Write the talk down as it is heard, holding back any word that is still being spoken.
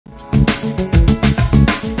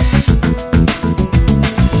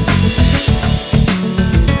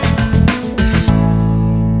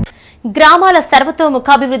గ్రామాల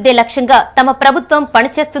సర్వతోముఖాభివృద్ధి లక్ష్యంగా తమ ప్రభుత్వం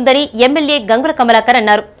పనిచేస్తుందని ఎమ్మెల్యే గంగుల కమలాకర్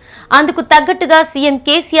అన్నారు. అందుకు తగ్గట్టుగా సీఎం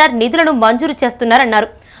కేసీఆర్ నిధులను మంజూరు చేస్తున్నారన్నారు.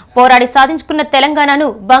 పోరాడి సాధించుకున్న తెలంగాణను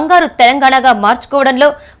బంగారు తెలంగాణగా మార్చుకోవడంలో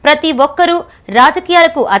ప్రతి ఒక్కరూ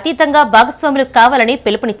రాజకీయాలకు అతీతంగా భాగస్వాములు కావాలని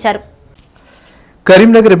పిలుపునిచ్చారు.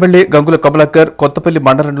 కరీంనగర్ ఎమ్మెల్యే గంగుల కమలాకర్ కొత్తపల్లి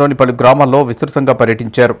మండలంలోని పలు గ్రామాల్లో విస్తృతంగా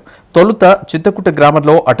పర్యటించారు. తొలుత చింతకుట్ట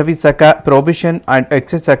గ్రామంలో అటవీ శాఖ, ప్రొహిబిషన్ అండ్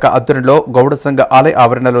ఎక్సైజ్ శాఖ ఆధ్వర్యంలో గౌడ సంఘ ఆలయ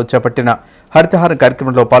ఆవరణలో చేపట్టిన హరితహారం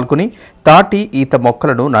కార్యక్రమంలో పాల్గొని తాటి, ఈత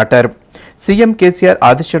మొక్కలను నాటారు. సీఎం కేసీఆర్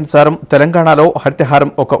ఆదేశానుసారం తెలంగాణలో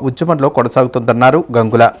హరితహారం ఒక ఉద్యమంలో కొనసాగుతోందన్నారు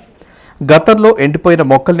గంగుల. గతంలో ఎండిపోయిన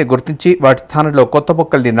మొక్కల్ని గుర్తించి వాటి స్థానంలో కొత్త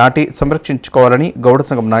మొక్కల్ని నాటి సంరక్షించుకోవాలని గౌడ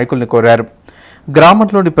సంఘం నాయకుల్ని కోరారు.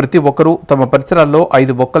 గ్రామంలోని ప్రతి ఒక్కరూ తమ పరిసరాల్లో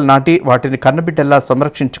 5 మొక్కలు నాటి వాటిని కన్నబిడ్డల్లా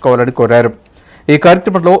సంరక్షించుకోవాలని కోరారు. ఈ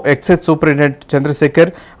కార్యక్రమంలో ఎక్సైజ్ సూపరింటెండెంట్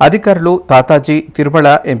చంద్రశేఖర్, అధికారులు తాతాజీ, తిరుమల,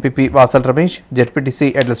 ఎంపీపీ వాసల్ రమేష్, జెడ్పీటీసీ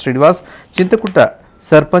ఎడ్ల శ్రీనివాస్, చింతకుంట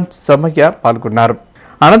సర్పంచ్ సమ్మయ్య పాల్గొన్నారు.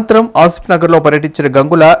 అనంతరం ఆసిఫ్ నగర్లో పర్యటించిన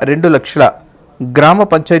గంగుల 2 లక్షల గ్రామ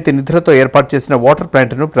పంచాయతీ నిధులతో ఏర్పాటు చేసిన వాటర్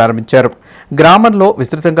ప్లాంట్ను ప్రారంభించారు. గ్రామంలో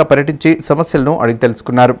విస్తృతంగా పర్యటించి సమస్యలను అడిగి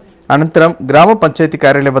తెలుసుకున్నారు. అనంతరం గ్రామ పంచాయతీ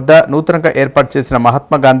కార్యాలయం వద్ద నూతనంగా ఏర్పాటు చేసిన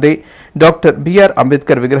మహాత్మాగాంధీ, డాక్టర్ బిఆర్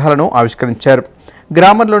అంబేద్కర్ విగ్రహాలను ఆవిష్కరించారు.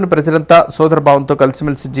 గ్రామంలోని ప్రజలంతా సోదరభావంతో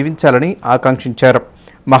కలిసిమెలిసి జీవించాలని ఆకాంక్షించారు.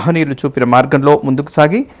 మహనీయులు చూపిన మార్గంలో ముందుకు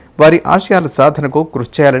సాగి వారి ఆశయాల సాధనకు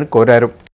కృషి చేయాలని కోరారు.